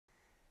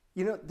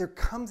You know, there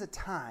comes a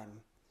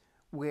time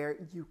where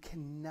you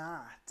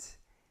cannot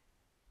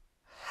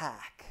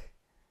hack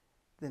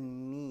the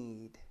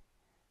need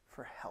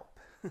for help.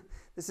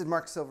 This is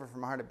Mark Silver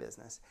from Heart of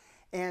Business.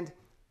 And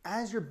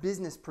as your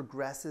business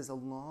progresses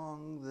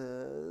along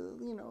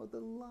the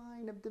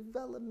line of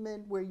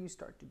development where you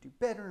start to do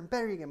better and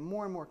better, you get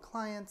more and more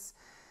clients,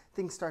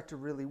 things start to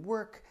really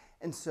work,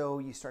 and so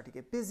you start to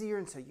get busier,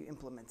 and so you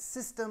implement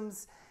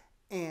systems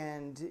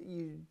and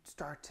you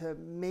start to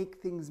make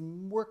things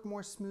work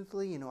more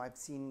smoothly. You know, I've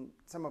seen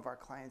some of our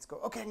clients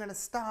go, okay, I'm going to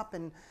stop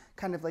and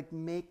kind of like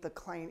make the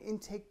client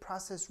intake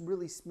process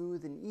really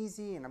smooth and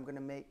easy, and I'm going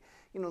to make,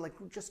 like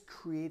just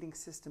creating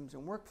systems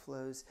and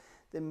workflows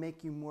that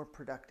make you more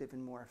productive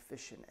and more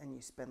efficient, and you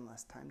spend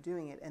less time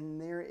doing it. And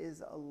there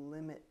is a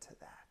limit to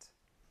that.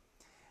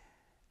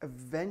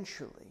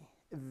 Eventually,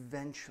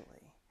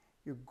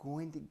 you're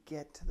going to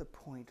get to the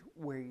point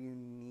where you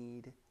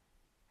need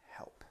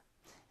help.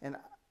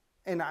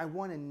 And I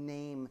want to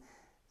name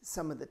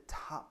some of the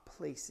top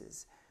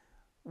places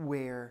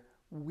where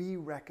we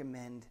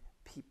recommend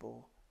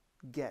people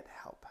get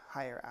help,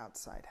 hire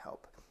outside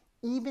help.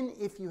 Even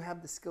if you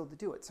have the skill to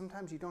do it.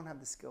 Sometimes you don't have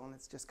the skill and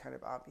it's just kind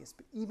of obvious,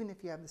 but even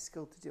if you have the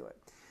skill to do it.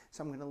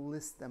 So I'm going to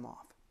list them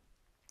off.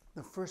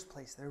 The first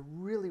place that I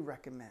really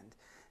recommend,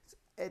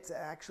 it's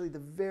actually the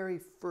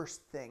very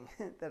first thing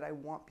that I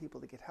want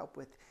people to get help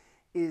with,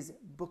 is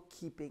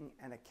bookkeeping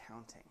and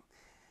accounting.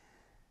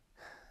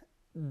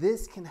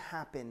 This can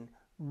happen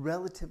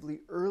relatively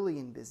early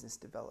in business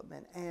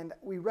development, and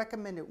we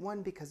recommend it,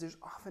 one, because there's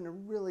often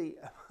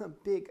a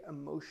big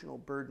emotional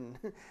burden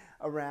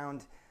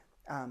around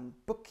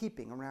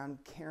bookkeeping, around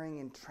carrying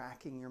and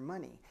tracking your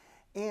money.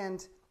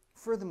 And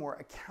furthermore,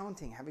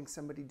 accounting, having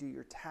somebody do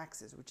your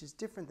taxes, which is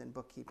different than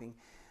bookkeeping,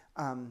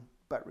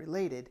 but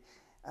related.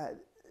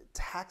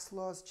 Tax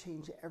laws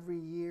change every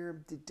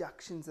year.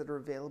 Deductions that are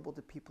available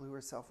to people who are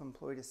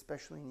self-employed,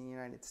 especially in the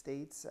United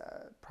States,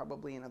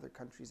 probably in other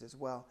countries as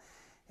well.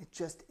 It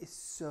just is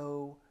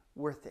so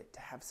worth it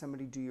to have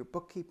somebody do your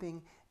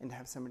bookkeeping and to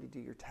have somebody do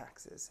your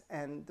taxes.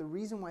 And the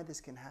reason why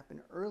this can happen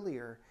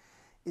earlier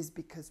is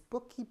because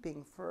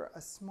bookkeeping for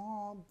a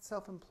small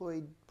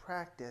self-employed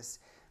practice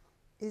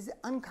is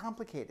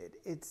uncomplicated.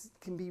 It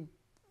can be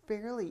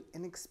fairly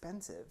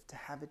inexpensive to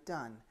have it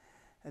done.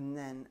 And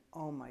then,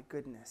 oh my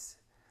goodness,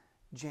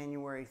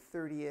 January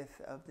 30th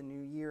of the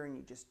new year, and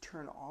you just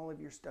turn all of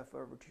your stuff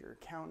over to your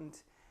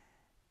accountant,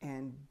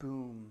 and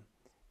boom,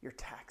 your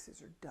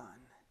taxes are done,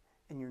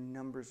 and your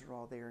numbers are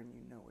all there, and you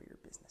know where your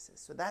business is.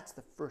 So that's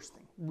the first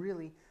thing.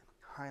 Really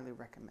highly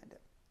recommend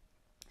it.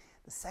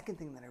 The second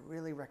thing that I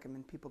really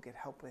recommend people get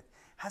help with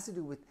has to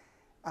do with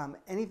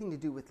anything to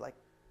do with like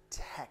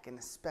tech, and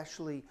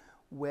especially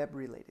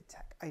web-related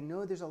tech. I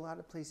know there's a lot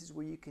of places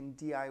where you can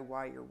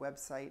DIY your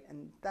website,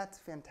 and that's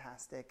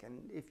fantastic,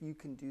 and if you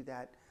can do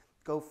that,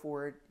 go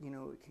for it.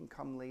 It can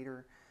come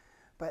later.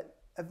 But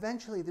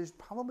eventually there's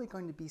probably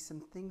going to be some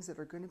things that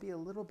are going to be a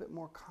little bit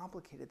more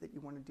complicated that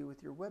you want to do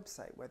with your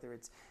website, whether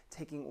it's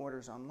taking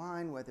orders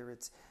online, whether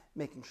it's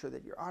making sure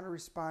that your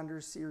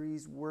autoresponder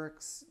series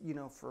works,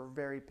 for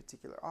very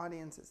particular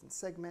audiences, and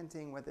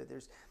segmenting, whether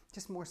there's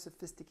just more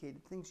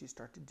sophisticated things you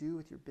start to do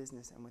with your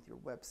business and with your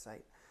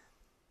website.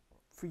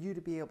 For you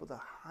to be able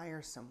to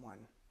hire someone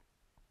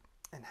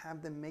and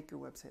have them make your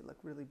website look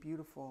really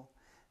beautiful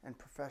and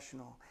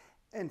professional,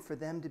 and for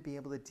them to be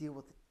able to deal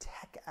with the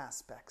tech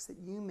aspects that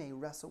you may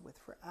wrestle with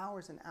for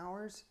hours and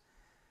hours,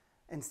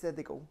 instead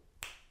they go,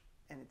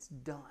 and it's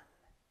done.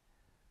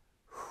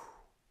 Whew.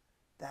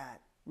 That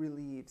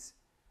relieves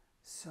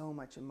so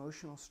much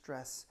emotional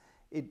stress.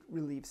 It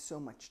relieves so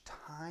much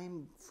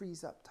time,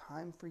 frees up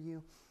time for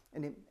you,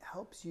 and it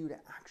helps you to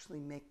actually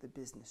make the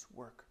business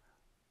work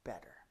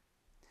better.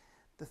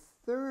 The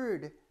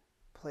third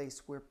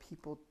place where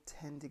people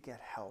tend to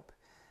get help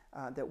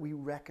that we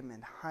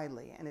recommend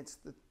highly, and it's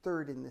the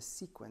third in this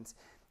sequence,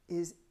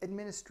 is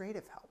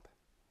administrative help.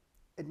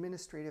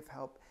 Administrative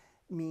help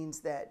means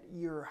that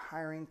you're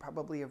hiring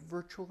probably a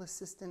virtual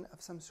assistant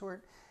of some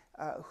sort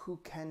who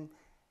can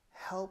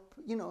help.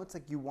 It's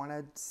like you want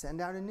to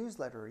send out a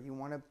newsletter, or you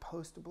want to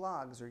post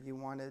blogs, or you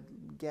want to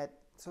get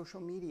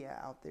social media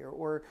out there,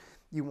 or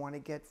you want to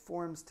get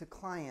forms to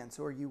clients,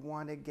 or you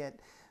want to get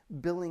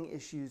billing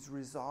issues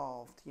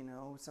resolved,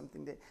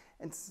 something that,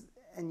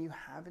 and you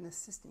have an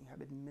assistant, you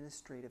have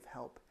administrative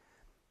help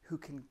who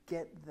can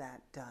get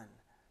that done.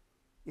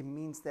 It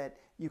means that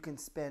you can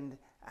spend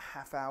a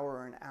half hour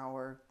or an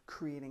hour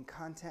creating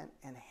content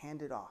and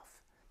hand it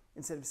off,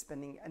 instead of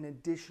spending an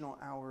additional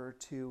hour or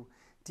two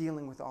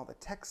dealing with all the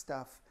tech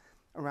stuff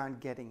around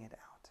getting it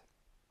out.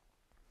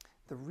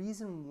 The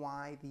reason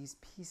why these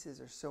pieces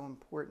are so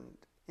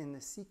important in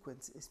the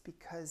sequence is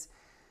because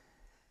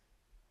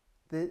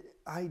the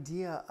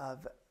idea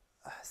of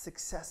a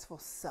successful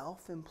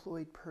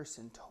self-employed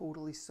person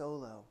totally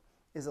solo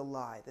is a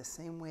lie, the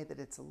same way that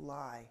it's a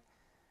lie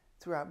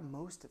throughout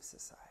most of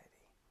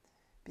society,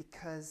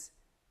 because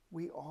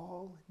we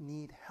all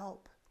need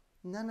help.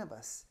 None of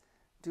us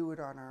do it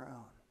on our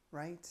own,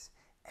 right?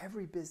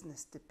 Every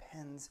business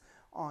depends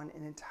on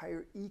an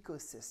entire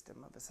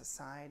ecosystem of a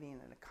society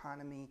and an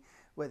economy,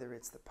 whether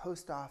it's the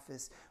post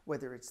office,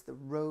 whether it's the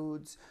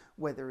roads,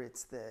 whether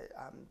it's the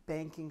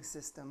banking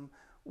system,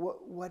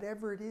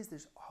 whatever it is,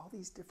 there's all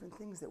these different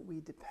things that we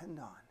depend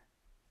on.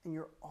 And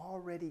you're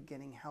already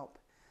getting help.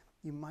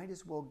 You might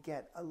as well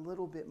get a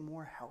little bit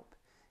more help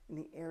in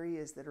the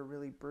areas that are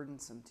really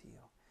burdensome to you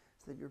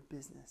so that your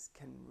business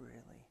can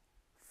really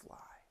fly.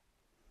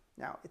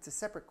 Now, it's a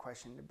separate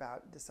question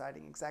about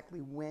deciding exactly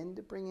when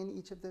to bring in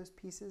each of those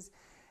pieces.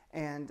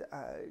 And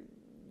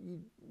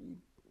you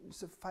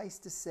suffice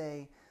to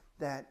say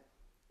that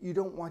you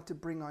don't want to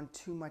bring on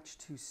too much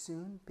too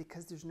soon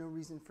because there's no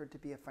reason for it to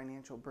be a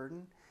financial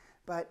burden.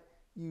 But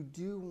you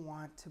do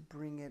want to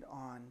bring it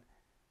on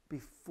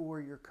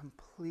before you're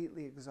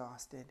completely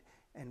exhausted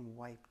and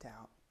wiped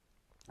out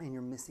and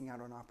you're missing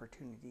out on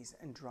opportunities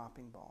and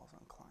dropping balls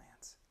on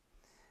clients.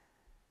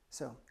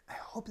 So I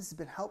hope this has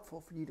been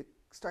helpful for you to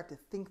start to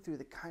think through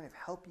the kind of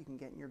help you can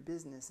get in your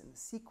business and the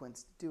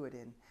sequence to do it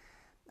in.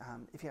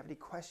 If you have any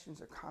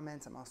questions or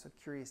comments, I'm also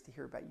curious to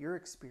hear about your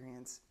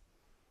experience.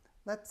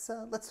 Let's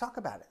talk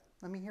about it.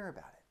 Let me hear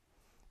about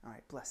it. All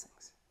right,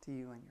 blessings to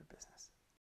you and your business.